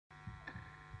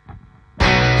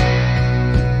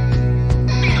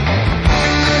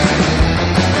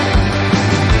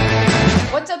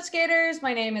skaters?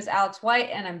 My name is Alex White,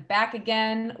 and I'm back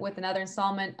again with another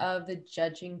installment of the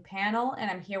judging panel.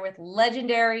 And I'm here with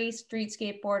legendary street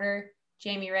skateboarder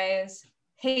Jaime Reyes.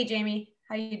 Hey, Jaime,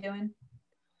 how you doing?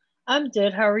 I'm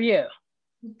good. How are you?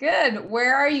 Good.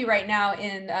 Where are you right now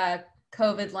in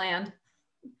COVID land?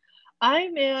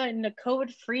 I'm in the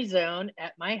COVID-free zone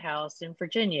at my house in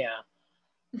Virginia.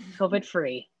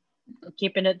 COVID-free.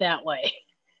 Keeping it that way.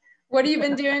 What have you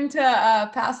been doing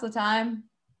to pass the time?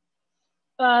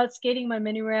 Skating my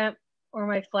mini ramp or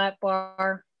my flat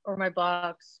bar or my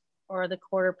box or the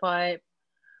quarter pipe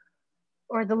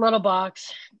or the little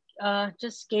box.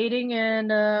 Just skating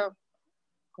and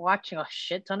watching a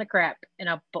shit ton of crap and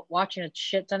watching a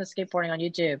shit ton of skateboarding on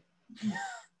YouTube.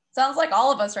 Sounds like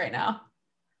all of us right now.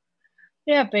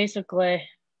 Yeah, basically.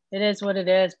 It is what it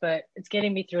is, but it's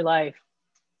getting me through life.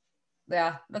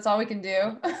 Yeah, that's all we can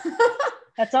do.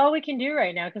 That's all we can do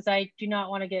right now because I do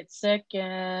not want to get sick,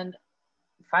 and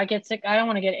if I get sick, I don't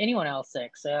want to get anyone else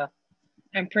sick. So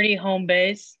I'm pretty home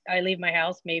based. I leave my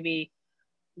house maybe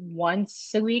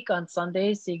once a week on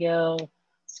Sundays to go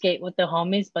skate with the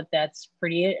homies, but that's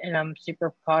pretty it. And I'm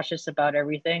super cautious about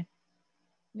everything.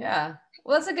 Yeah,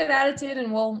 well, that's a good attitude,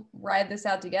 and we'll ride this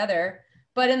out together.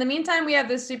 But in the meantime, we have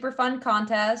this super fun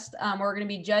contest. We're going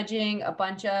to be judging a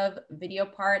bunch of video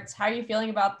parts. How are you feeling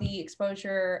about the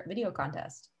exposure video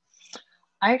contest?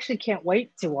 I actually can't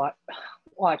wait to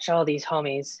watch all these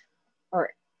homies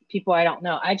or people I don't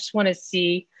know. I just want to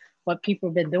see what people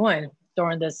have been doing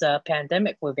during this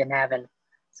pandemic we've been having.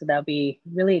 So that'll be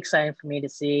really exciting for me to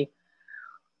see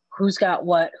who's got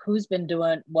what, who's been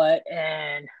doing what,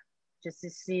 and just to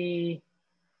see,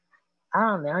 I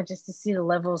don't know, just to see the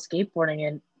level of skateboarding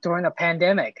and during a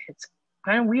pandemic. It's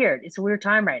kind of weird. It's a weird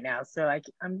time right now. So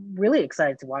I'm really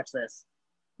excited to watch this.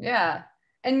 Yeah.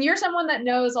 And you're someone that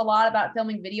knows a lot about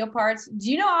filming video parts. Do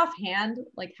you know offhand,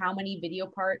 like how many video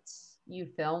parts you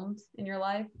filmed in your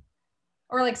life?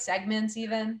 Or like segments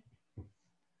even?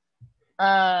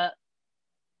 According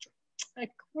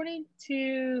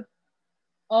to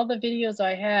all the videos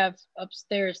I have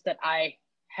upstairs that I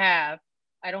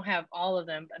don't have all of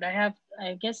them, but I have,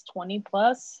 I guess, 20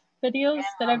 plus videos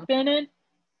that I've been in.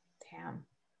 Damn.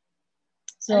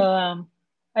 So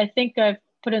I think I've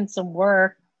put in some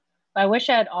work. I wish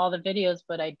I had all the videos,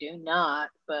 but I do not.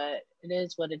 But it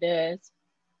is what it is.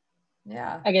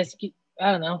 Yeah. I guess,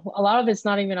 I don't know. A lot of it's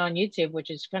not even on YouTube, which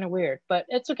is kind of weird, but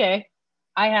it's okay.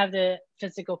 I have the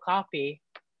physical copy,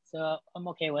 so I'm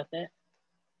okay with it.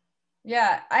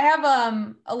 Yeah, I have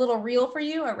a little reel for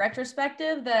you, a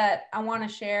retrospective that I want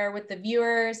to share with the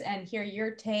viewers and hear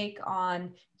your take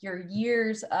on your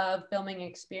years of filming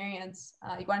experience.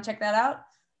 You want to check that out?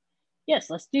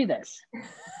 Yes, let's do this.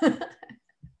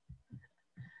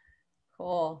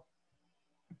 Cool.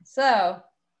 So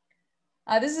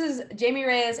this is Jaime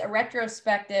Reyes, a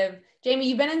retrospective. Jaime,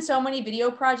 you've been in so many video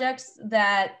projects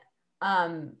that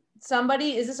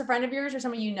is this a friend of yours or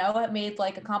someone you know that made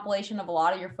like a compilation of a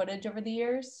lot of your footage over the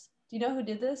years? Do you know who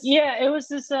did this? Yeah, it was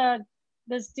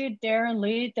this dude, Darren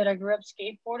Lee, that I grew up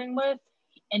skateboarding with.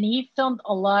 And he filmed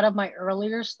a lot of my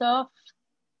earlier stuff.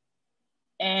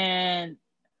 And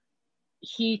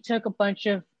he took a bunch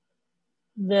of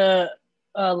the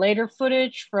later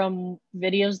footage from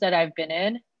videos that I've been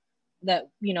in that,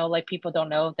 you know, like people don't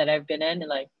know that I've been in. And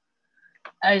like,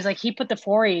 I was like, he put the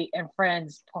 4E and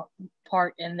Friends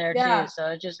part in there too.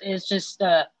 So it's just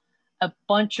a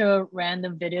bunch of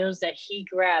random videos that he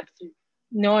grabbed,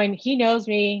 knowing he knows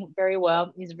me very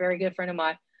well. He's a very good friend of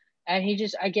mine. And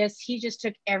I guess he just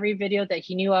took every video that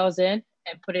he knew I was in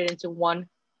and put it into one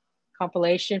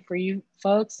compilation for you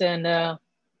folks. And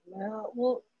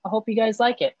well, I hope you guys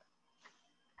like it.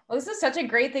 Well, this is such a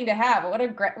great thing to have. What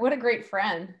a great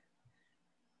friend.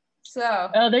 So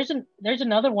there's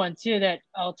another one too that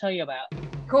I'll tell you about.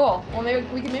 Cool. Well, maybe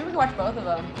we can watch both of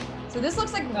them. So this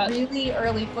looks like really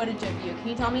early footage of you. Can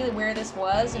you tell me where this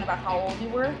was and about how old you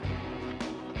were?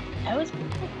 I was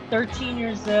 13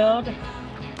 years old.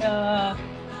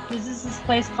 This is this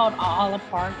place called Ahala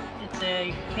Park. It's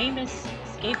a famous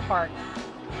skate park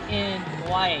in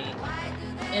Hawaii.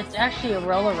 It's actually a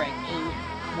roller rink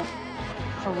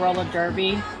for roller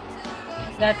derby.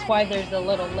 That's why there's a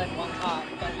little lip on top.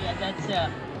 But yeah, that's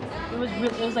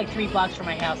it was like 3 blocks from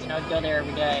my house, and I would go there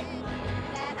every day.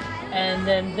 And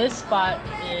then this spot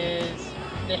is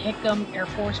the Hickam Air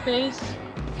Force Base.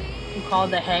 We call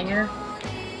it the hangar.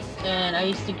 And I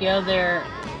used to go there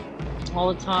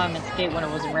all the time and skate when it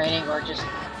wasn't raining, or just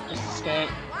to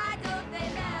skate.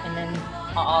 And then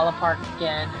Alla Park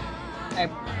again. I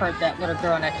heard that little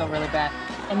girl and I felt really bad.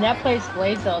 And that place,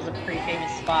 Blaisdell, is a pretty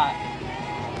famous spot.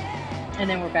 And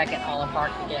then we're back at Alla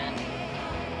Park again.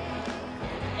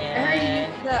 I heard you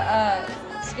used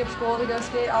to skip school to go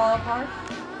skate all apart.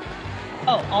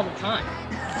 Oh, all the time.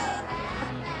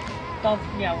 Well,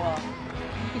 yeah, well,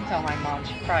 you can tell my mom.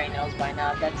 She probably knows by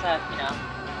now. That's how,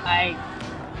 I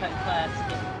cut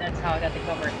class. That's how I got the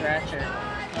cover of Thrasher.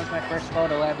 That was my first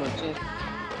photo ever, too,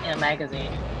 in a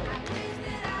magazine.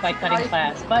 By cutting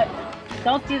class. But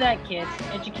don't do that, kids.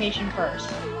 Education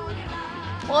first.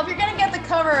 Well, if you're gonna get the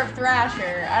cover of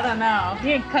Thrasher, I don't know.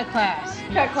 You can cut class.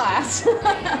 Cut class.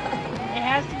 It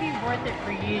has to be worth it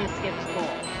for you to skip school.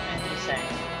 I'm just saying.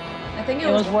 I think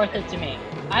it was worth it to me.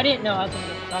 I didn't know I was gonna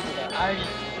get the cover though. I was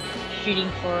just shooting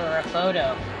for a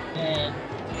photo, and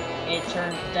it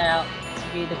turned out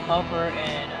to be the cover.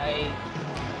 And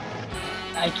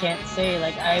I can't say,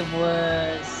 like, I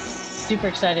was super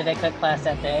excited I cut class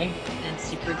that day, and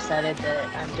super excited that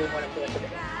I'm doing what I'm doing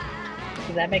today.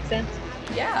 Does that make sense?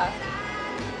 Yeah.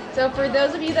 So for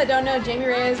those of you that don't know, Jaime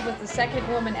Reyes was the second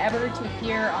woman ever to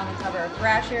appear on the cover of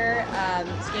Thrasher,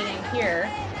 skating here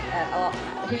at,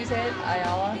 who's it?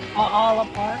 Ayala? Alla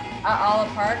Park. Alla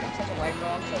Park. I'm such a white girl,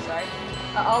 I'm so sorry.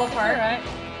 Alla Park. Alright.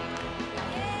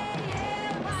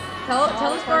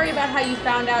 Tell the story about how you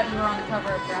found out you were on the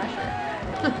cover of Thrasher.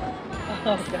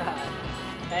 Oh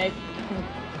god.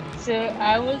 So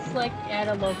I was like at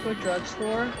a local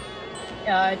drugstore.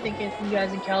 I think if you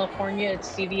guys in California, it's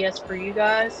CVS for you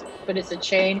guys, but it's a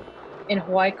chain in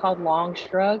Hawaii called Long's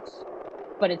Drugs,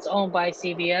 but it's owned by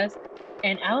CVS.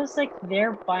 And I was like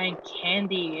there buying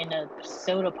candy in a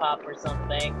soda pop or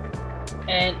something.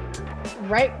 And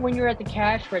right when you're at the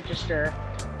cash register,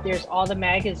 there's all the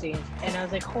magazines. And I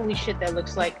was like, holy shit, that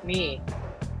looks like me.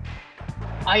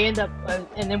 I end up,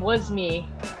 and it was me.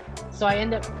 So I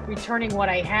ended up returning what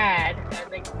I had. I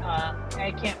was like,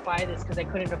 I can't buy this because I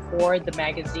couldn't afford the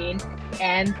magazine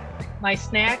and my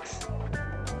snacks.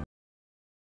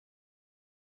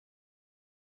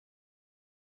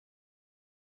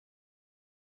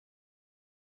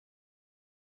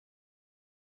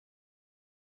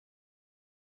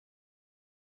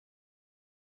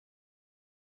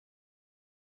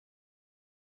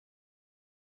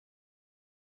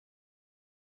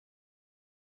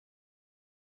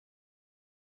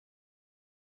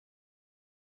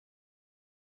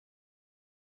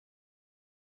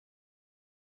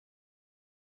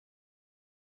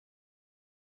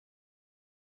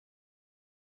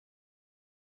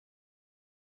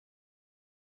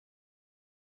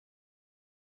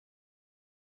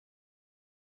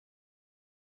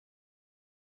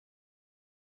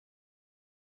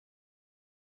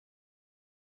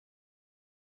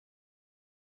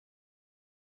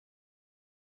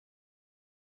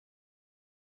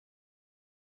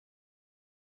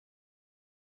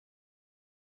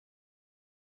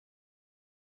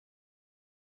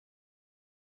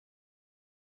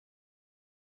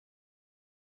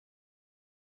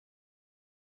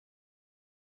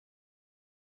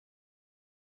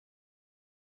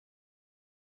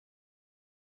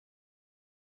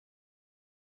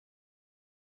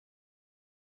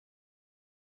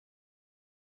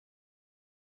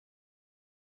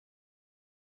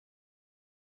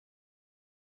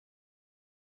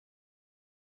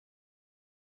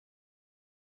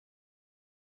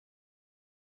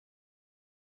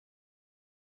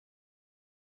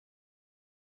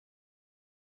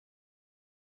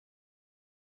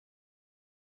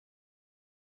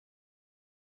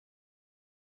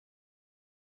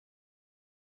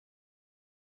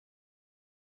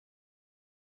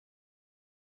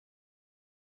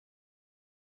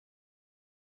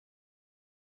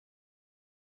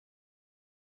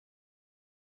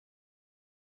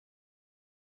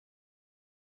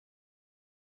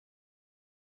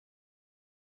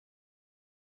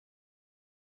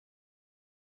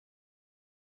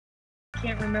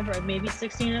 Can't remember, maybe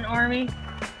 16 in Army.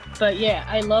 But yeah,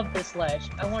 I love this ledge.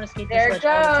 I want to skate this ledge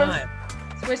all the time.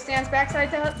 Switch stance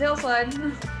backside tail slide.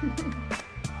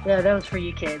 Yeah, that was for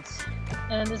you kids.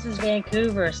 And this is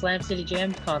Vancouver Slam City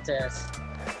Jam contest.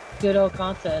 Good old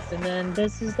contest. And then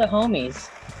this is the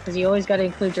homies, because you always got to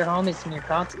include your homies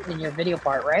in your video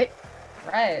part, right?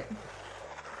 Right.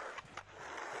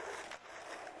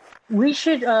 We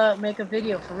should make a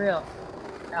video for real,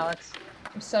 Alex.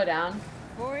 I'm so down.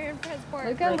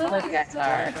 Look how little you guys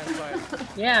are.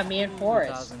 Yeah, me and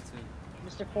Forrest.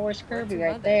 Mr. Forrest Kirby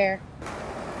right there.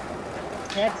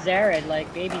 That's Zared,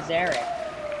 like baby Zared.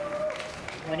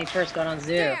 When he first got on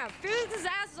Zoo. Damn, Felix's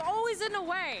ass is always in the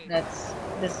way. This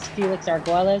is Felix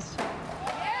Arguelles.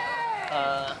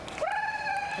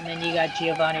 And then you got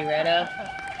Giovanni Retta.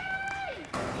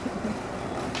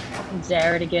 And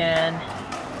Zared again.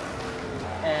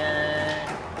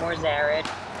 And more Zared.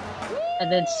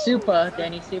 And then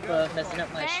Danny Supa messing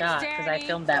up my shot because I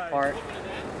filmed that part.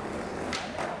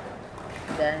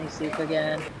 Danny Supa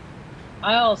again.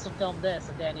 I also filmed this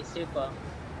of Danny Supa,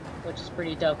 which is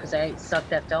pretty dope because I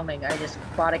sucked at filming. I just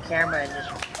bought a camera and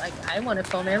just like I want to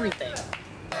film everything.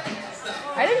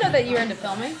 I didn't know that you were into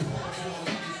filming.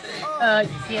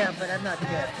 Yeah, but I'm not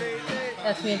good.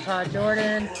 That's me and Todd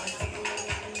Jordan.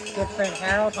 Good friend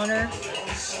Harold Hunter.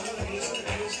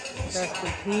 Rest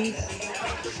in peace.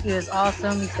 He was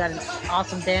awesome. He's got an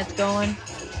awesome dance going.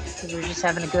 Because we were just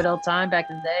having a good old time back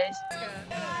in the days.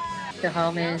 The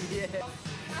homies.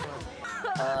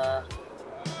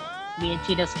 Me and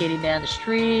Tino skating down the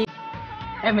street.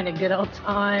 Having a good old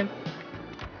time.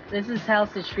 This is House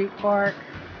Street Park.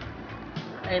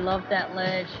 I love that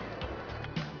ledge.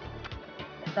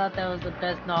 I thought that was the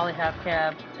best nollie half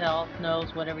cab, tail,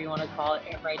 nose, whatever you want to call it,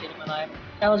 ever I did in my life.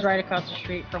 That was right across the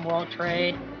street from World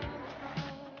Trade.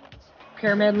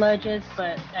 Pyramid ledges,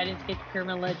 but I didn't skate the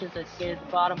pyramid ledges. I skated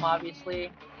the bottom,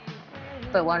 obviously.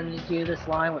 But I wanted to do this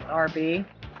line with RB.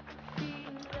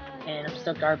 And I'm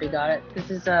stoked RB got it. This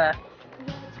is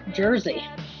Jersey.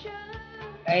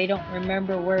 I don't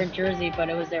remember where in Jersey, but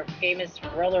it was their famous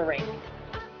roller rink.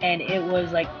 And it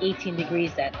was like 18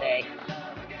 degrees that day.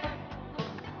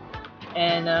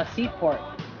 And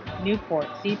Newport,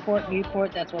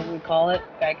 that's what we call it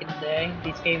back in the day.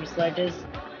 These famous ledges.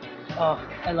 Oh,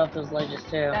 I love those ledges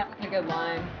too. That's a good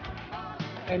line.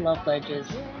 I love ledges.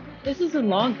 This is in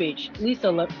Long Beach.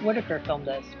 Lisa Whitaker filmed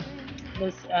this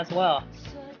as well.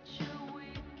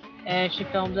 And she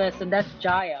filmed this, and that's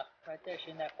Jaya right there.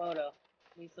 She's in that photo.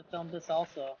 Lisa filmed this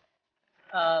also.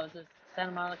 It was at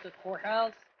Santa Monica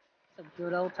Courthouse. Some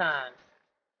good old times.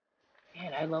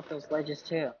 Man, I love those ledges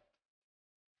too.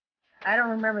 I don't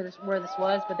remember where this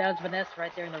was, but that was Vanessa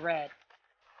right there in the red.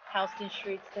 Houston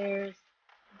Street Stairs,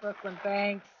 Brooklyn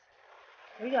Banks.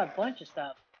 We got a bunch of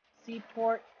stuff.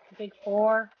 Seaport, Big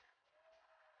Four.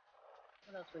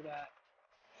 What else we got?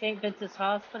 St. Vincent's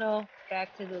Hospital,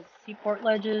 back to the Seaport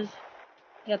ledges.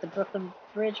 You got the Brooklyn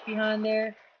Bridge behind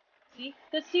there. See?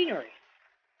 Good scenery.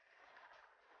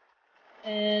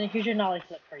 And here's your nollie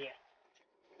flip for you.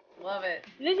 Love it.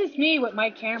 This is me with my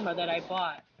camera that I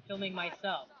bought, filming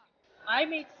myself. I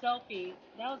made selfie.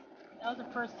 That was the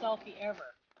first selfie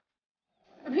ever.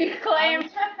 We claimed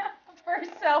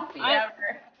first selfie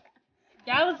ever.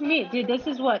 That was me, dude. This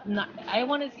is what I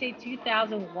want to say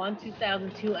 2001,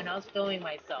 2002, and I was filming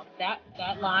myself. That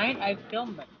line, I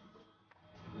filmed it.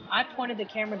 I pointed the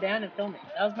camera down and filmed it.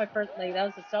 That was my first. That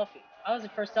was a selfie. That was the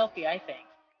first selfie, I think.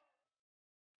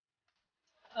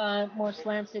 More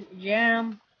Slam City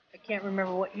Jam. I can't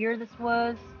remember what year this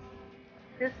was.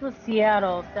 This was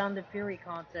Seattle Sound of Fury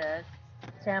contest.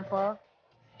 Tampa.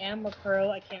 And McCurl,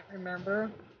 I can't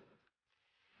remember.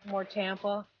 More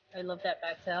Tampa. I love that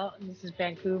back tail. And this is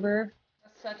Vancouver.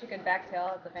 That's such a good back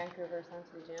tail at the Vancouver Sound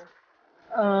City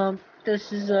Jam.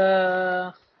 This is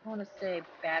I want to say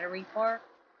Battery Park.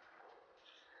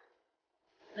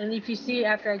 And if you see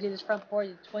after I do this front board,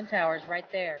 the Twin Towers right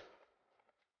there.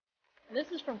 And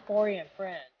this is from Corey and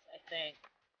Friends, I think.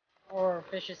 Or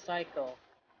Vicious Cycle.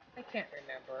 I can't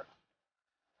remember.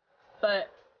 But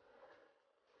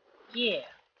yeah.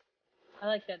 I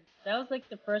like that. That was like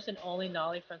the first and only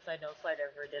nollie frontside no slide I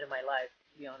ever did in my life,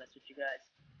 to be honest with you guys.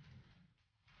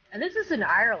 And this is in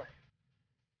Ireland.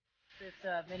 This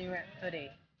mini ramp hoodie.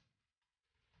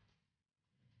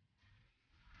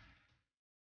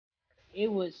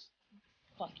 It was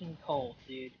fucking cold,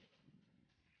 dude.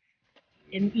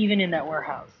 Even in that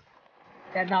warehouse.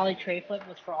 That nollie tray flip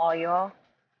was for all y'all.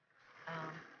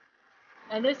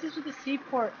 And this is with the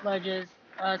Seaport ledges.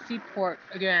 Seaport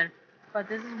again. But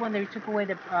this is when they took away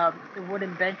the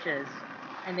wooden benches.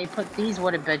 And they put these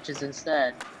wooden benches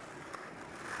instead.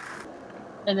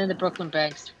 And then the Brooklyn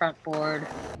Banks front board.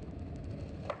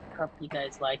 Hope you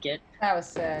guys like it. That was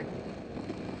sick.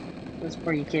 It was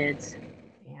for you kids.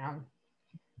 Yeah.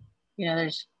 You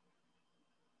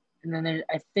know,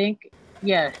 I think,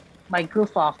 yeah, my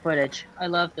goof off footage. I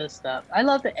love this stuff. I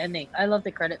love the ending. I love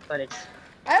the credit footage.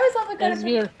 I always love the credit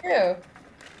footage too.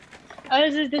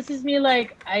 This is me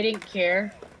like, I didn't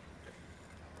care.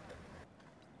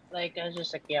 Like, I was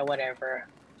just like, yeah, whatever.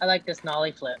 I like this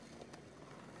nollie flip.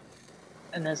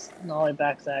 And this nollie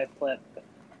backside flip.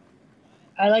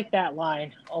 I like that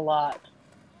line a lot.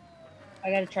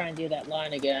 I gotta try and do that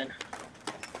line again.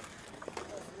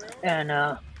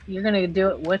 And you're gonna do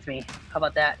it with me. How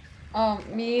about that?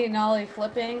 Me nollie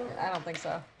flipping? I don't think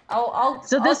so.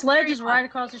 So this ledge is right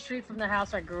across the street from the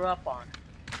house I grew up on.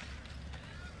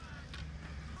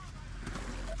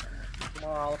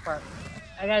 More all apart.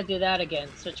 I gotta do that again.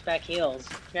 Switchback heels.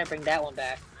 Gotta bring that one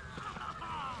back.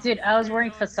 Dude, I was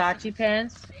wearing Versace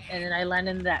pants, and then I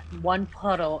landed in that one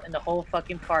puddle in the whole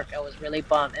fucking park. I was really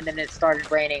bummed, and then it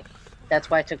started raining. That's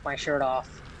why I took my shirt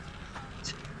off.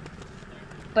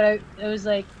 But it was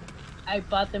like I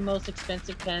bought the most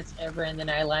expensive pants ever, and then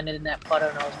I landed in that puddle,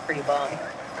 and I was pretty bummed.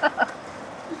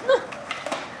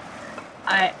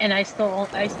 I still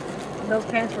those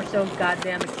pants were so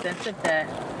goddamn expensive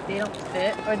that they don't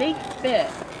fit, or they fit,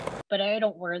 but I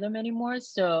don't wear them anymore.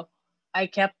 So I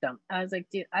kept them. I was like,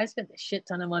 dude, I spent a shit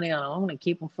ton of money on them. I'm gonna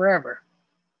keep them forever.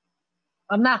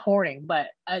 I'm not hoarding, but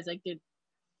I was like, dude,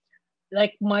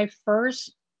 like my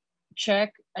first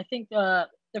check, I think the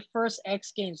first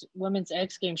X Games, women's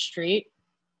X Games street,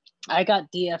 I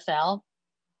got DFL,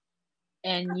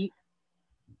 and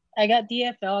I got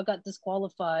DFL, I got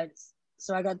disqualified,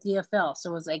 so I got DFL,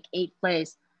 so it was like 8th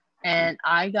place, and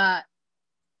I got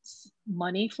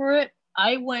money for it.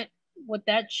 I went with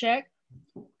that check.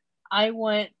 I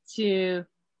went to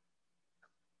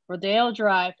Rodeo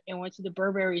Drive and went to the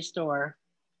Burberry store.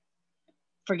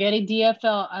 Forgetting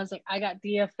DFL, I was like, I got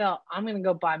DFL. I'm gonna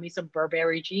go buy me some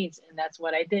Burberry jeans, and that's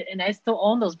what I did. And I still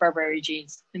own those Burberry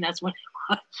jeans, and that's what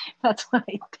that's what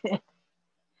I did.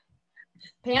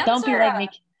 Pants Don't be like me.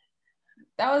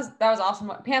 That was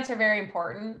awesome. Pants are very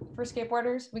important for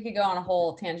skateboarders. We could go on a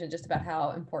whole tangent just about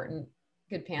how important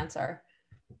good pants are.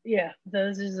 Yeah,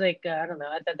 those is like I don't know.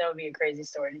 I thought that would be a crazy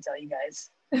story to tell you guys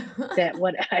that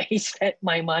what I spent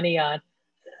my money on.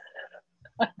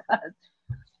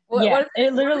 What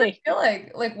it literally feel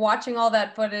like watching all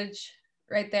that footage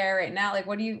right there, right now. Like,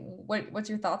 what's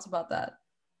your thoughts about that?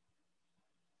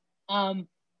 And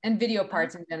video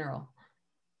parts in general.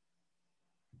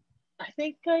 I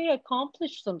think I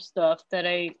accomplished some stuff that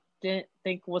I didn't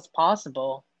think was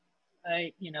possible.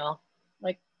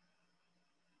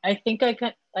 I think I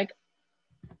could, like,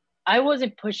 I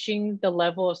wasn't pushing the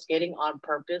level of skating on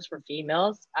purpose for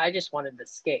females. I just wanted to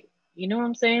skate. You know what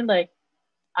I'm saying? Like,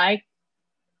 I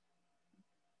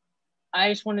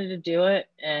just wanted to do it,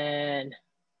 and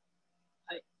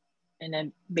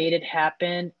I made it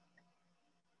happen.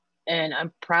 And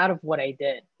I'm proud of what I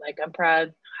did. Like, I'm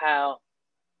proud how,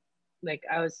 like,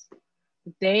 the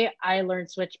day I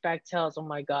learned switchback tails, oh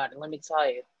my God, and let me tell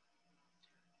you,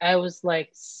 I was like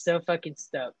so fucking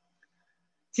stoked.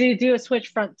 To do a switch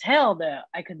front tail, though,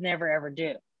 I could never ever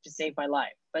do to save my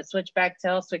life. But switchback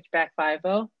tail, switchback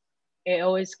 5-0, it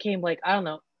always came like, I don't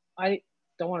know, I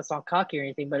don't want to sound cocky or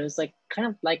anything, but it was like kind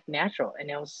of like natural.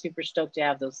 And I was super stoked to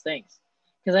have those things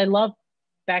because I love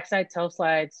backside tail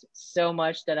slides so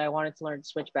much that I wanted to learn to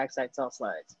switch backside tail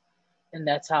slides. And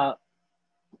that's how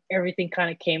everything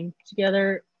kind of came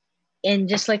together. And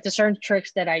just like the certain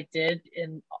tricks that I did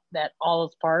in that all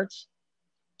those parts,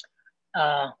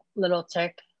 little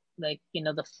tech, like,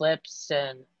 the flips,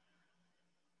 and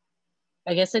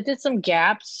I guess I did some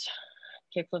gaps,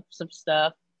 kickflip some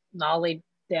stuff, nollie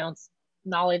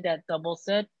that double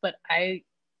set, but I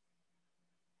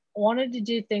wanted to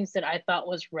do things that I thought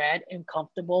was rad and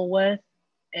comfortable with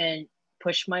and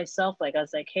push myself. Like, I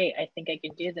was like, hey, I think I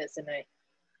can do this. And I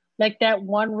like that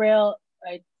one rail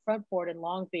I front board in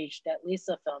Long Beach that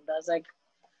Lisa filmed. I was like,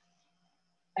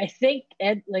 I think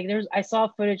I saw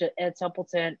footage of Ed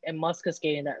Templeton and Muska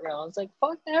skating that rail. I was like,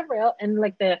 fuck that rail. And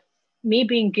like me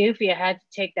being goofy, I had to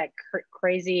take that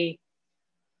crazy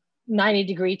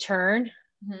 90-degree turn.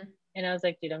 Mm-hmm. And I was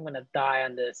like, dude, I'm going to die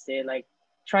on this, dude. Like,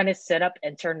 trying to set up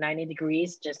and turn 90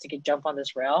 degrees just to jump on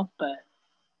this rail. But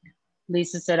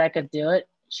Lisa said I could do it.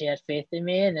 She had faith in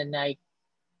me. And then I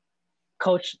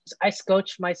coached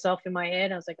myself in my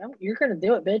head. I was like, you're going to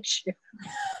do it, bitch.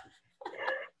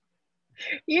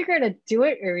 You're going to do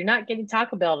it or you're not getting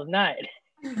Taco Bell tonight.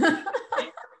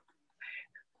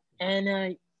 And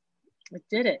I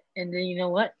did it. And then you know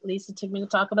what? Lisa took me to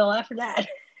Taco Bell after that.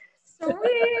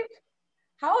 Sweet.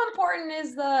 How important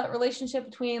is the relationship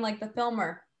between like the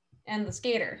filmer and the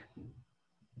skater?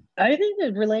 I think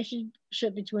the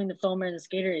relationship between the filmer and the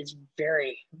skater is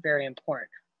very, very important.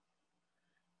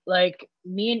 Like,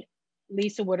 me and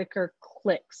Lisa Whitaker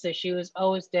clicked, so she was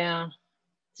always down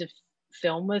to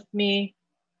film with me.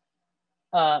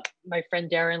 My friend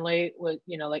Darren Lee was,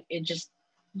 like, it just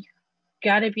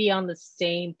got to be on the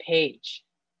same page.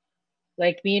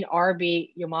 Like, me and RB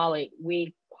Yamali,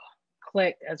 we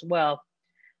clicked as well.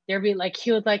 There'd be like,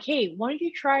 he would like, hey, why don't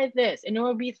you try this? And it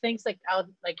would be things like,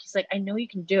 he's like, I know you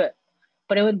can do it,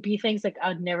 but it would be things like I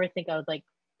would never think I would like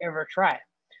ever try.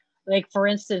 Like, for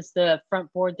instance, the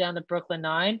front board down the Brooklyn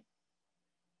 9.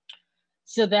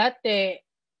 So that day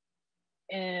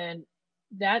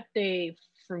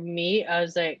for me, I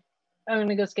was like, I'm going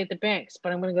to go skate the banks,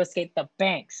 but I'm going to go skate the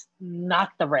banks,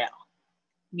 not the rail.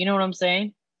 You know what I'm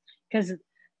saying? Because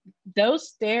those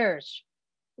stairs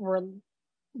were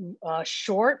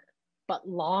short but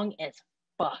long as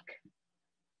fuck.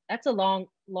 That's a long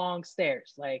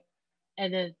stairs. Like,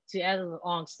 and then to add the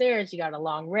long stairs, you got a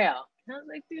long rail. And I was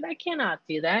like, dude, I cannot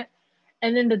do that.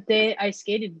 And then the day I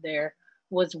skated there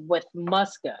was with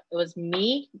Muska. It was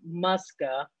me,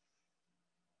 Muska,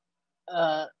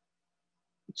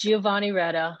 Giovanni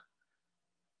Retta,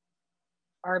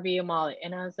 RB Amali.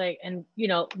 And I was like, and you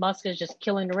know, Muska's just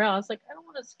killing the rail. I was like, I don't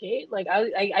want to skate. Like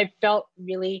I felt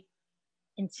really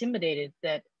intimidated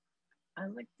that I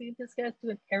was like, dude, this guy's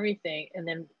doing everything. And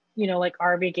then, you know, like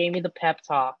RB gave me the pep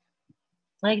talk.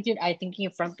 Like, dude, I think you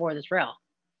can front board this rail.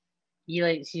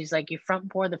 She's like, you front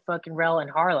board the fucking rail in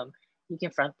Harlem. You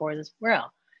can front board this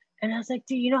rail. And I was like,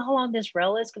 dude, you know how long this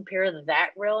rail is compared to that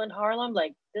rail in Harlem?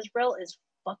 Like, this rail is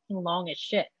fucking long as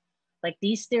shit. Like,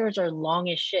 these stairs are long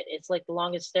as shit. It's like the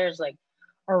longest stairs, like,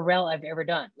 or rail I've ever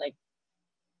done. Like,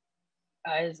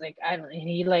 I was like, I don't, and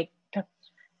he like,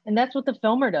 and that's what the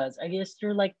filmer does. I guess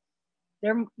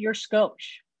they're your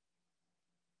scotch.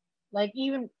 Like,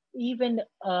 even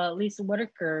Lisa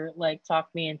Whitaker like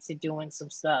talked me into doing some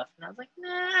stuff, and I was like, nah,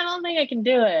 I don't think I can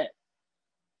do it.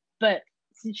 But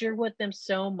since you're with them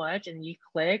so much and you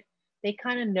click, they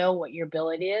kind of know what your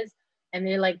ability is, and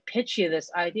they like pitch you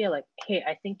this idea, like, hey,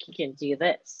 I think you can do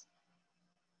this.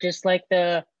 Just like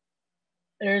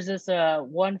there's this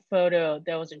one photo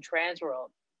that was in Transworld.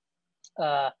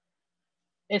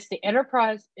 It's the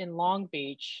Enterprise in Long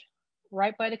Beach,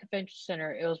 right by the convention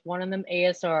center. It was one of them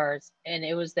ASRs, and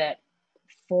it was that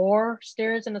 4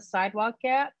 stairs in a sidewalk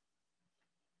gap.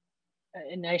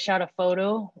 And I shot a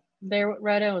photo there with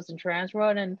Retta. It was in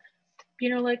Transworld, and you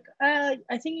know, like, I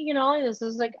think you can ollie this. It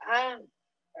was like, I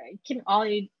can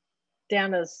ollie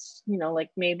down to, you know, like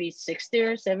maybe 6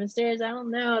 stairs, 7 stairs. I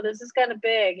don't know. This is kind of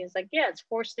big. He's like, yeah, it's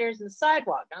 4 stairs in the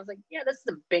sidewalk. And I was like, yeah, this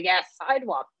is a big ass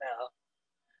sidewalk though.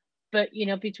 But you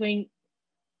know, between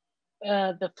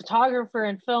the photographer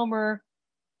and filmer,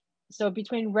 so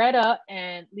between Retta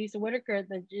and Lisa Whitaker,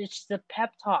 it's the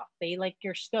pep talk. They like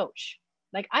your scotch.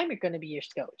 Like, I'm going to be your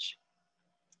scotch,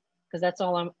 because that's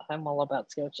all I'm all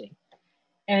about, scotching.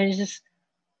 And it's just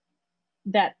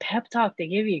that pep talk they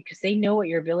give you, because they know what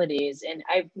your ability is. And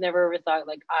I've never ever thought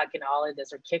like, I can ollie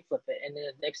this or kickflip it. And then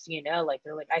the next thing you know, like,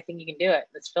 they're like, I think you can do it.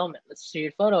 Let's film it. Let's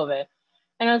shoot a photo of it.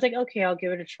 And I was like, okay, I'll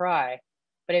give it a try.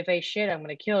 But if I shit, I'm going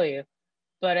to kill you.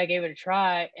 But I gave it a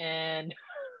try, and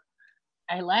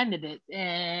I landed it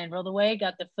and rolled away,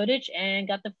 got the footage and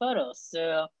got the photos.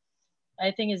 So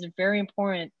I think it's very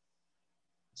important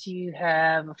to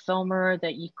have a filmer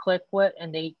that you click with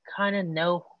and they kind of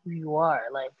know who you are.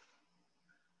 Like,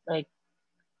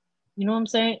 you know what I'm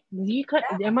saying?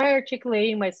 Am I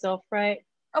articulating myself right?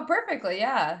 Oh, perfectly.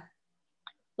 Yeah.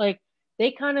 Like,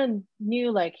 they kind of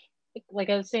knew, like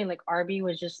I was saying, like, RB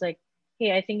was just like,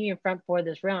 hey, I think you can front board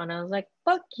this round. I was like,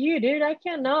 fuck you, dude. I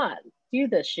cannot do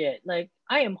this shit. Like,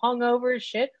 I am hungover as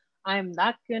shit. I'm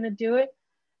not going to do it.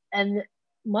 And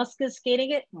Muska's skating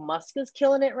it. Muska's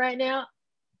killing it right now.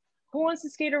 Who wants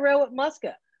to skate a rail with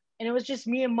Muska? And it was just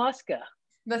me and Muska.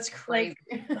 That's crazy.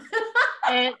 Like,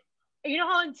 and you know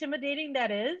how intimidating that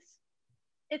is?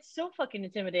 It's so fucking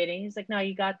intimidating. He's like, no,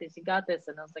 you got this. You got this.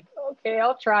 And I was like, okay,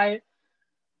 I'll try it.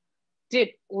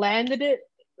 Dude, landed it.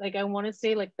 Like, I want to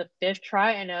say like the 5th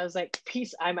try. And I was like,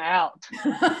 peace, I'm out.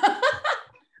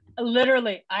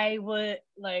 Literally, I would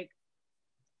like,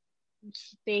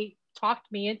 they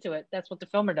talked me into it. That's what the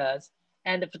filmer does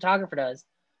and the photographer does.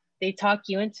 They talk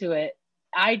you into it.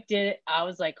 I did it. I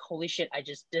was like, holy shit, I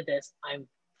just did this. I'm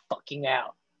fucking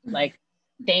out. Like,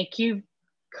 thank you.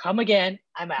 Come again.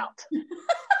 I'm out.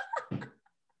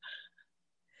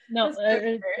 No,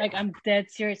 like, I'm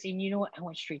dead serious. And you know what? I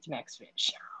went straight to Max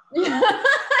Fish.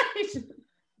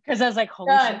 Because I was like,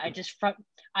 holy shit, I just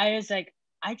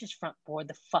front board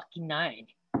the fucking 9.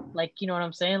 Like, you know what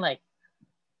I'm saying? Like,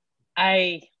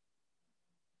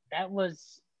 that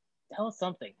was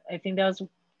something. I think that was,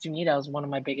 to me, that was one of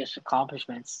my biggest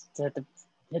accomplishments, to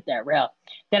hit that rail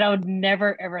that I would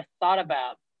never ever thought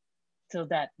about till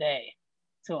that day.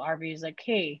 So RB was like,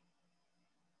 hey,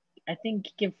 I think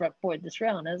you can front board this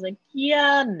rail. And I was like,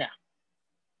 yeah, no.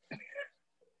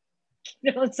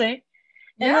 You know what I'm saying?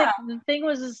 And like, the thing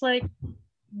was, just like,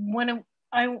 when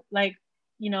I like,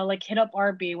 you know, like, hit up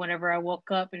RB whenever I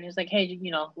woke up, and he was like, hey,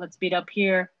 you know, let's meet up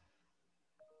here.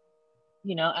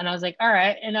 You know, and I was like, all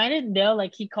right. And I didn't know,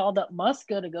 like, he called up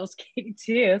Muska to go skating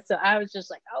too. So I was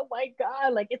just like, oh my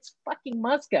God, like, it's fucking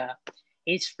Muska.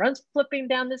 He's front flipping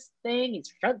down this thing.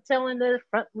 He's front tailing the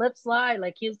front lip slide.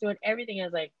 Like, he's doing everything. I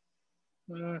was like,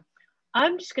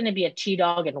 I'm just going to be a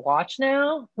T-dog and watch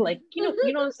now. Like, you know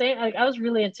what I'm saying? Like, I was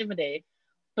really intimidated.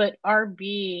 but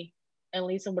RB and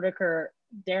Lisa Whitaker,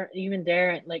 even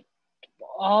Darren, like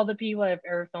all the people I've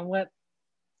ever filmed with,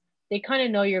 they kind of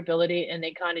know your ability and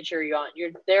they kind of cheer you on.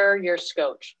 They're your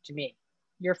coach to me.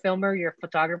 Your filmer, your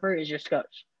photographer is your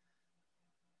coach.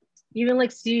 Even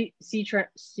like Steve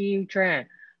Tran,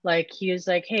 like he was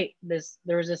like, hey,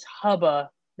 there was this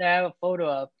hubba that I have a photo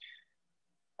of,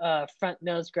 front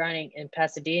nose grinding in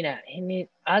Pasadena. And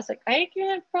I was like, I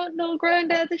can't front nose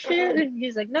grind at the shit. And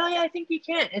he's like, no, yeah, I think you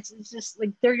can. It's just like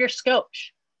they're your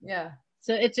coach. Yeah.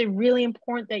 So it's a really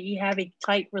important that you have a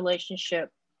tight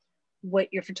relationship with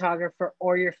your photographer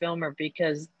or your filmer,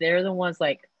 because they're the ones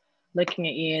like looking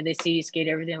at you and they see you skate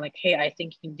everything like, hey, I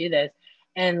think you can do this.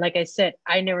 And like I said,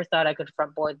 I never thought I could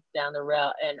front board down the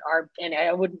rail, and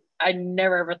I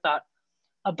never ever thought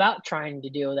about trying to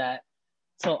do that.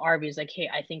 So RB was like, hey,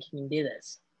 I think you can do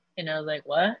this. And I was like,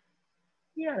 what?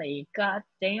 Yeah, you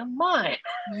goddamn mind.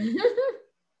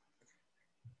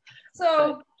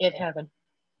 So but it happened.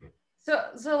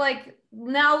 So like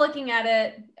now looking at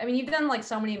it, I mean, you've done like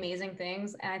so many amazing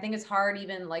things, and I think it's hard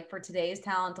even like for today's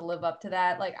talent to live up to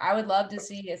that. Like I would love to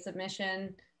see a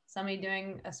submission, somebody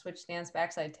doing a switch stance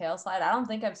backside tail slide. I don't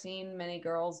think I've seen many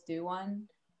girls do one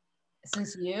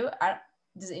since you.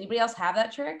 Does anybody else have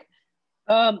that trick?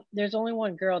 There's only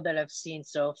one girl that I've seen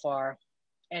so far,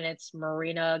 and it's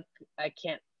Marina. I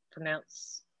can't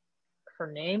pronounce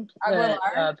her name.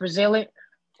 Aguilar? Brazilian.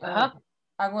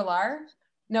 Aguilar?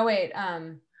 No, wait.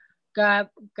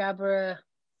 Gabra.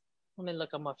 Let me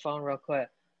look on my phone real quick.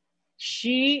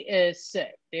 She is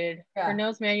sick, dude. Yeah. Her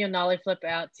nose manual nollie flip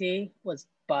out T was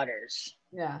butters.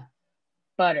 Yeah.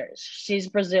 Butters. She's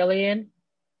Brazilian.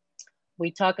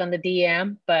 We talk on the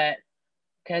DM, but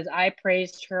because I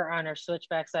praised her on her switch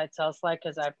backside tail slide,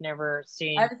 because I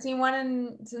haven't seen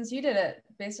one since you did it,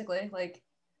 basically. Like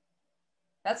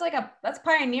that's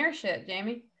pioneer shit,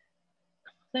 Jamie.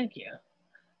 Thank you.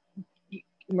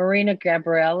 Marina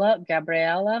Gabriella.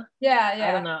 Yeah.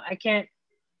 I don't know. I can't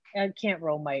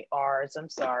roll my R's. I'm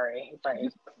sorry if I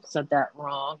said that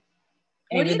wrong.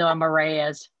 Even though I'm a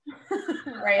Reyes.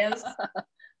 Reyes.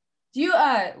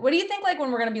 What do you think, like, when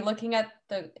we're going to be looking at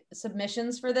the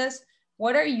submissions for this,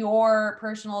 what are your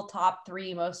personal top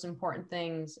 3 most important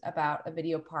things about a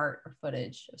video part or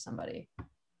footage of somebody?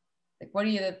 Like, what are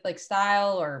you like,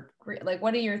 style, or like,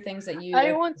 what are your things that you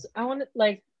I want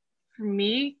like, for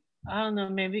me, I don't know,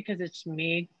 maybe because it's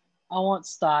me, I want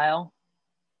style,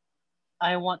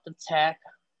 I want the tech,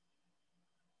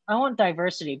 I want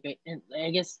diversity, but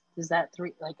I guess is that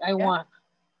 3, like I want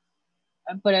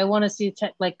to see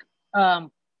tech, like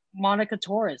Monica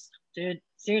Torres, dude,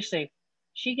 seriously,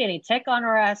 she getting tech on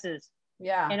her asses.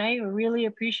 Yeah. And I really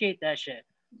appreciate that shit.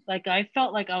 Like I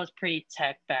felt like I was pretty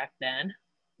tech back then.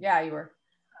 Yeah, you were.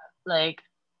 Like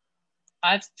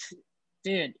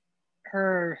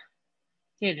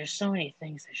there's so many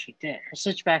things that she did. Her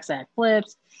switch backside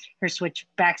flips, her switch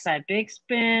backside big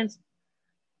spins.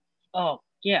 Oh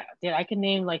yeah, dude, I can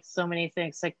name like so many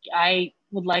things. Like I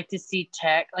would like to see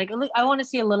tech. Like I want to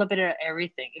see a little bit of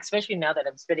everything, especially now that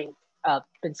I'm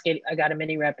been skating. I got a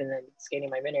mini rep and then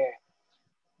skating my mini rep,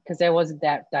 because I wasn't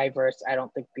that diverse, I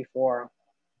don't think, before.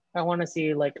 I want to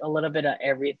see like a little bit of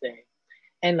everything.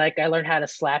 And like I learned how to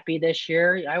slappy this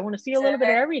year. I want to see a little bit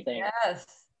of everything. Yes.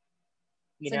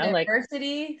 You know,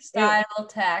 diversity, style,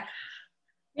 tech.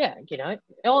 Yeah, you know, it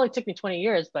only took me 20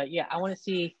 years, but yeah, I want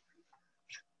to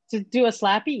do a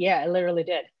slappy. Yeah, I literally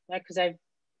did. Like, because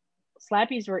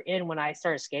slappies were in when I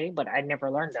started skating, but I never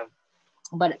learned them.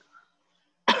 But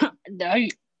I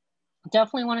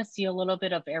definitely want to see a little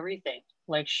bit of everything.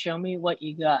 Like, show me what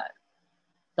you got.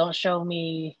 Don't show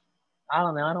me, I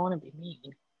don't know, I don't want to be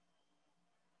mean.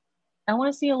 I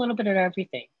want to see a little bit of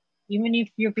everything, even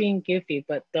if you're being goofy,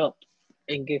 but dope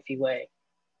in goofy way.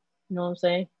 You know what I'm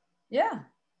saying? Yeah.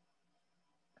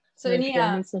 So any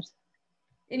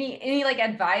like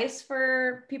advice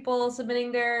for people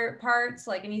submitting their parts?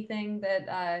 Like anything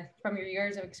that from your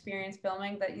years of experience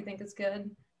filming that you think is good?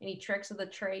 Any tricks of the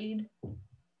trade?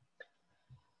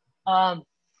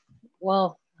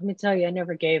 Well, let me tell you, I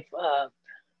never gave up,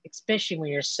 especially when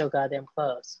you're so goddamn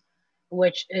close.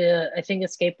 Which I think a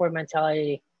skateboard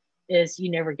mentality is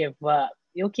you never give up.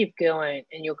 You'll keep going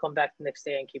and you'll come back the next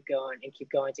day and keep going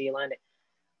till you land it.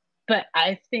 But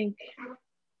I think,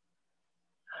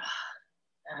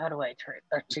 how do I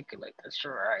articulate this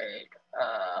right?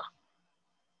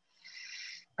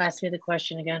 Ask me the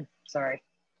question again. Sorry.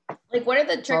 Like, what are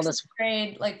the tricks of the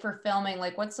trade, like, for filming?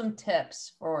 Like, what's some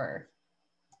tips for,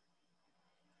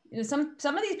 you know,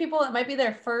 some of these people, it might be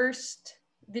their first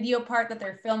video part that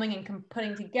they're filming and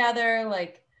putting together,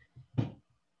 like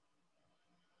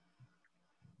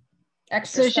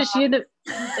extra so it's stuff.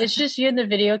 it's just you and the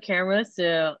video camera,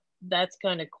 so that's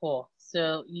kind of cool.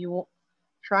 So you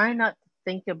try not to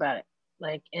think about it,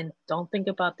 like, and don't think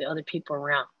about the other people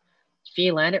around. If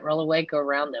you land it, roll away, go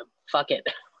around them. Fuck it.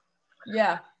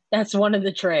 Yeah. That's one of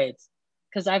the trades.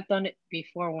 Because I've done it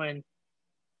before when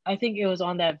I think it was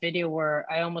on that video where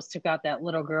I almost took out that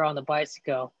little girl on the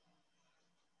bicycle,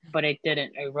 but I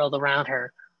didn't. I rolled around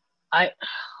her. Oh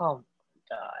my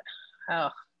God. Oh,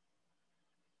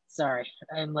 sorry.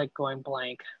 I'm like going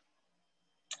blank.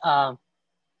 I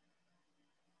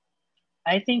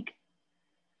think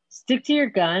stick to your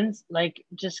guns. Like,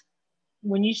 just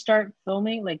when you start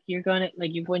filming, like, you're gonna,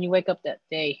 like, when you wake up that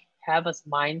day, have a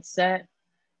mindset.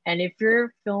 And if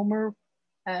your filmer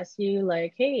asks you,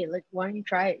 like, hey, like, why don't you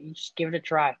try it? You just give it a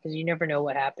try, because you never know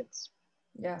what happens.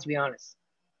 Yeah. To be honest,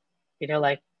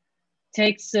 like,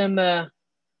 take some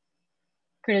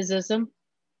criticism,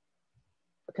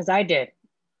 because I did,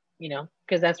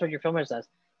 because that's what your filmer says.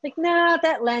 Like, no,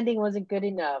 that landing wasn't good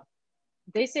enough.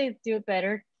 If they say do it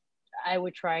better, I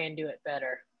would try and do it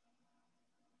better.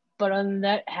 But on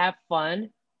that, have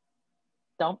fun.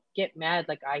 Don't get mad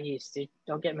like I used to.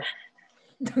 Don't get mad.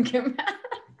 Don't get mad.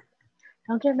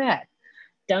 Don't get mad.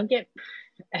 Don't get,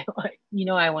 I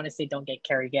want to say don't get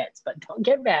Carrie gets, but don't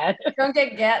get mad. Don't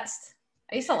get gets.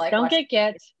 I used to like Don't watching.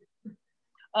 get gets.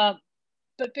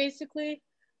 But basically,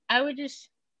 I would just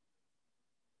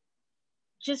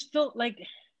feel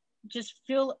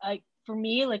like, for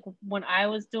me, like, when I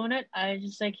was doing it, I was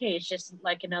just like, hey, it's just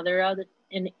like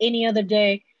any other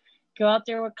day. Go out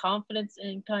there with confidence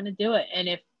and kind of do it. And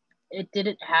if it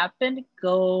didn't happen,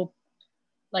 go,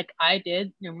 like I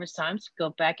did numerous times,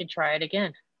 go back and try it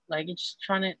again. Like, it's just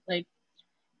trying to, like,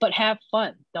 but have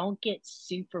fun. Don't get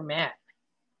super mad.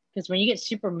 Because when you get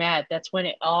super mad, that's when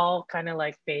it all kind of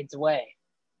like fades away.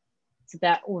 So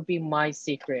that would be my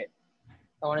secret.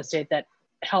 I want to say that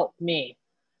helped me.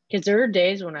 Because there were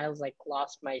days when I was like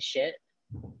lost my shit.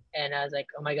 And I was like,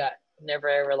 oh my God, I'm never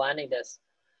ever landing this.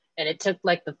 And it took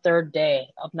like the third day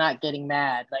of not getting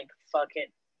mad. Like, fuck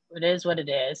it. It is what it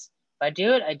is. If I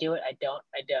do it, I do it. I don't,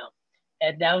 I don't.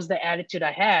 And that was the attitude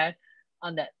I had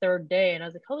on that third day. And I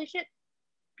was like, holy shit.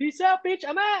 Peace out, bitch.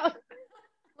 I'm out.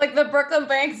 Like the Brooklyn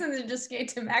Banks and then just skate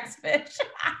to Max Fish.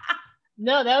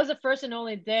 No, that was the first and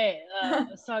only day. I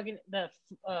was talking the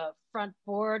front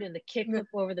board and the kickflip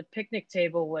over the picnic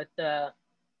table with the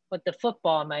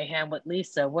football in my hand with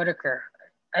Lisa Whitaker.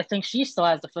 I think she still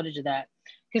has the footage of that,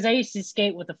 because I used to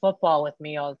skate with the football with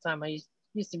me all the time. I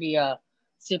used to be a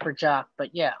super jock, but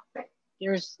yeah,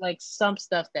 there's like some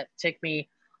stuff that took me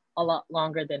a lot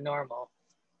longer than normal.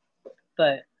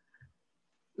 But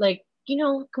like,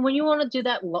 when you want to do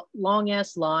that long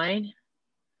ass line.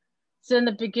 So in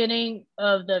the beginning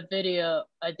of the video,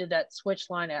 I did that switch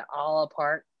line at all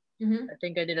apart. Mm-hmm. I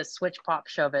think I did a switch pop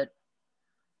shove it,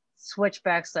 switch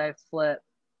backside flip,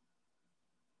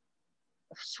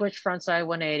 switch frontside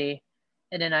 180,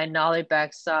 and then I nollie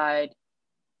backside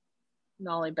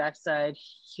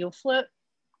heel flip.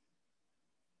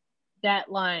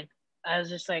 That line, I was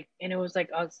just like, and it was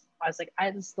like, I was like,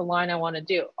 this is the line I want to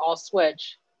do. All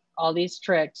switch, all these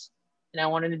tricks, and I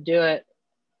wanted to do it.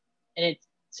 And it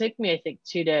took me, I think,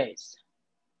 2 days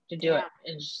to do it.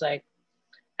 And it's just like,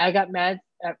 I got mad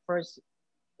at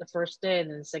the first day,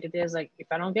 and then the second day I was like, if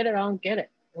I don't get it, I don't get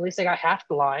it. At least I got half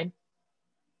the line.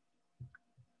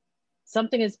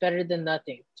 Something is better than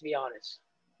nothing, to be honest.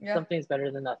 Yeah. Something is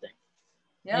better than nothing.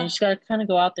 Yeah. And you just gotta kind of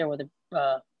go out there with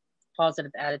a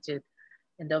positive attitude,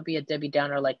 and don't be a Debbie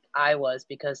Downer like I was,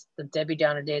 because the Debbie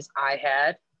Downer days I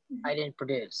had, I didn't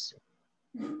produce.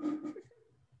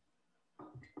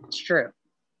 It's true.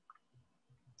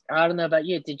 I don't know about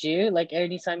you. Did you? Like,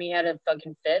 anytime you had a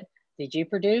fucking fit, did you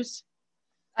produce?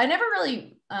 I never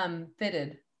really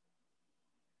fitted.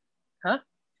 Huh?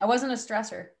 I wasn't a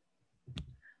stressor.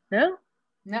 No?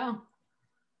 No.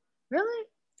 Really?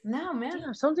 No, man.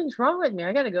 Damn, something's wrong with me.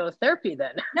 I gotta go to therapy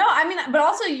then. No, I mean, but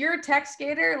also you're a tech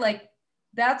skater. Like,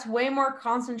 that's way more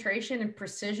concentration and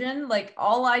precision. Like,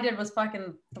 all I did was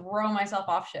fucking throw myself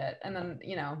off shit. And then,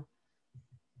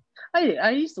 I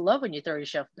used to love when you throw your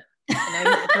shit. And I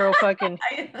used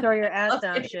to throw your ass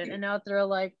down shit, and now throw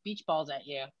like beach balls at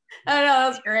you. I know, that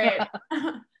was great.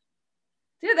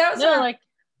 Dude, that was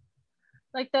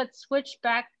like that switch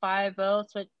back 5-0,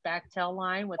 switch back tail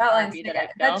line with RB that I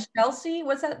filmed. That's Chelsea?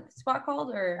 What's that spot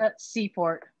called? Or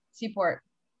Seaport.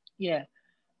 Yeah.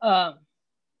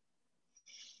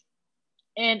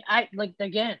 And I, like,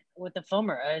 again, with the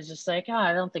filmer, I was just like,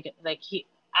 I don't think it, like,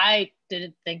 I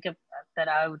didn't think of that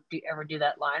I would ever do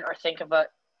that line or think of it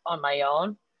on my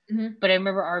own. Mm-hmm. But I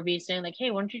remember RB saying, like,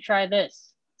 hey, why don't you try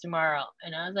this tomorrow?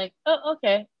 And I was like, oh,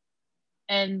 okay.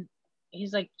 And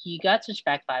he's like, you got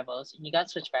switchback 5-0s and you got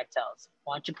switchback tails.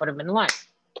 Why don't you put them in line?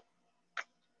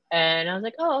 And I was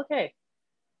like, oh, okay.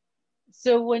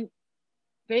 So when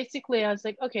basically I was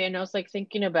like, okay, and I was like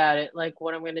thinking about it, like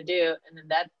what I'm gonna do. And then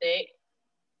that day,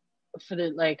 for the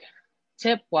like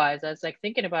tip wise, I was like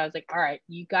thinking about it. I was like, all right,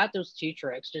 you got those 2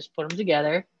 tricks, just put them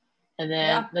together and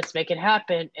then let's make it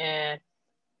happen. And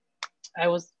I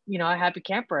was, a happy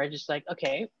camper. I just like,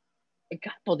 okay, I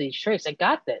got all these tricks. I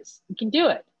got this. You can do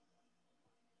it.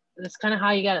 That's kind of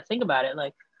how you got to think about it.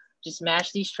 Like, just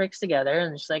mash these tricks together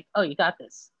and just like, oh, you got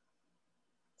this.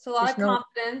 So a lot of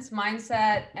confidence,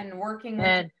 mindset, and working with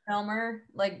your filmer,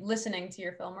 like listening to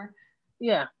your filmer.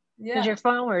 Yeah. Is your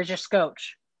filmer is your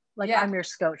scotch. Like, I'm your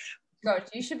scotch. Scotch.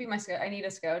 You should be my scotch. I need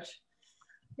a scotch.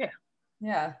 Yeah.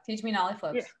 Yeah. Teach me nollie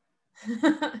flips.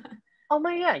 Yeah. Oh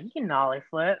my God, you can nollie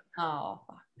flip. Oh,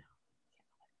 fuck no.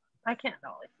 I can't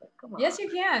nollie flip. Come on. Yes, you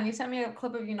can. You sent me a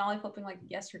clip of you nollie flipping like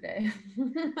yesterday.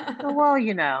 Oh, well,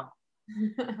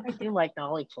 I do like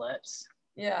nollie flips.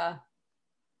 Yeah.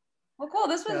 Well, cool.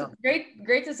 This was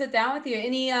great to sit down with you.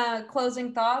 Any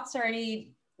closing thoughts or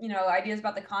any, ideas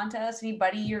about the contest?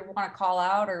 Anybody you want to call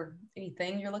out or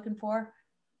anything you're looking for?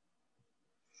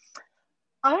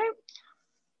 I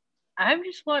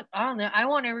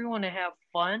want everyone to have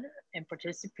fun and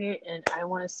participate, and I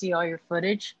want to see all your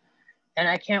footage, and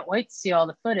I can't wait to see all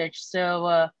the footage.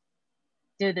 So,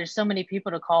 dude, there's so many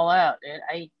people to call out, and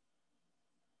I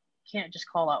can't just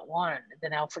call out one.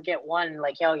 Then I'll forget one,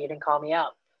 like, yo, you didn't call me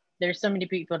out. There's so many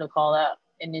people to call out,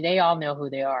 and they all know who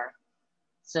they are.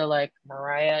 So, like,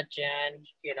 Mariah, Jen,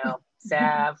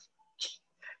 Sav,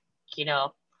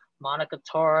 Monica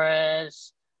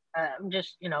Torres, I'm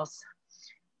just,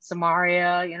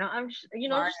 Samaria, I'm just,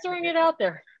 just throwing it out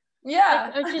there.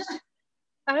 Yeah.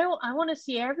 I want to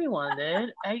see everyone,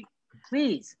 dude.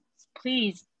 Please,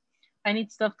 I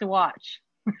need stuff to watch.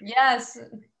 Yes.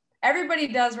 Everybody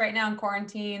does right now in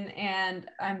quarantine, and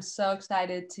I'm so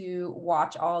excited to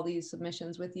watch all these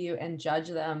submissions with you and judge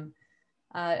them.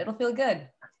 It'll feel good.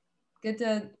 Good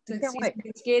to see some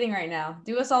good skating right now.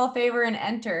 Do us all a favor and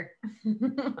enter.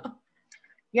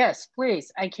 Yes,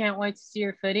 please. I can't wait to see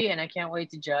your footy, and I can't wait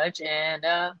to judge. And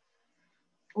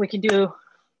we can do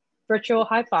virtual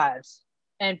high fives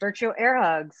and virtual air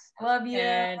hugs. Love you.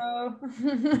 And,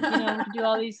 we can do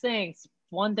all these things.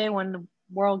 One day when the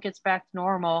world gets back to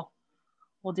normal,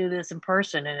 we'll do this in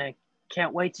person, and I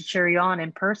can't wait to cheer you on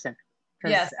in person.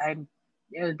 Yes.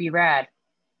 It would be rad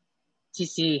to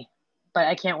see, but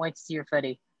I can't wait to see your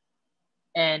footy.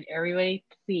 And everybody,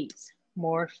 please,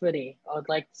 more footy. I would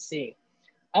like to see.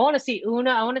 I want to see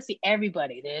Una. I want to see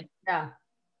everybody, dude. Yeah.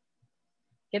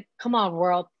 Come on,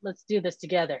 world. Let's do this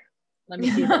together. Let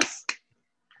me do this.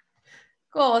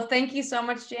 Cool. Well, thank you so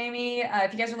much, Jamie.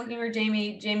 If you guys are looking for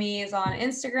Jamie is on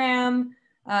Instagram.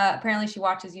 Apparently she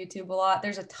watches YouTube a lot.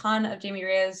 There's a ton of Jaime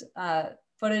Reyes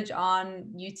footage on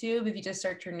YouTube if you just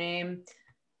search her name.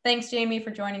 Thanks, Jamie,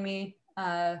 for joining me.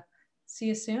 See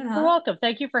you soon, huh? You're welcome.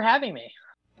 Thank you for having me.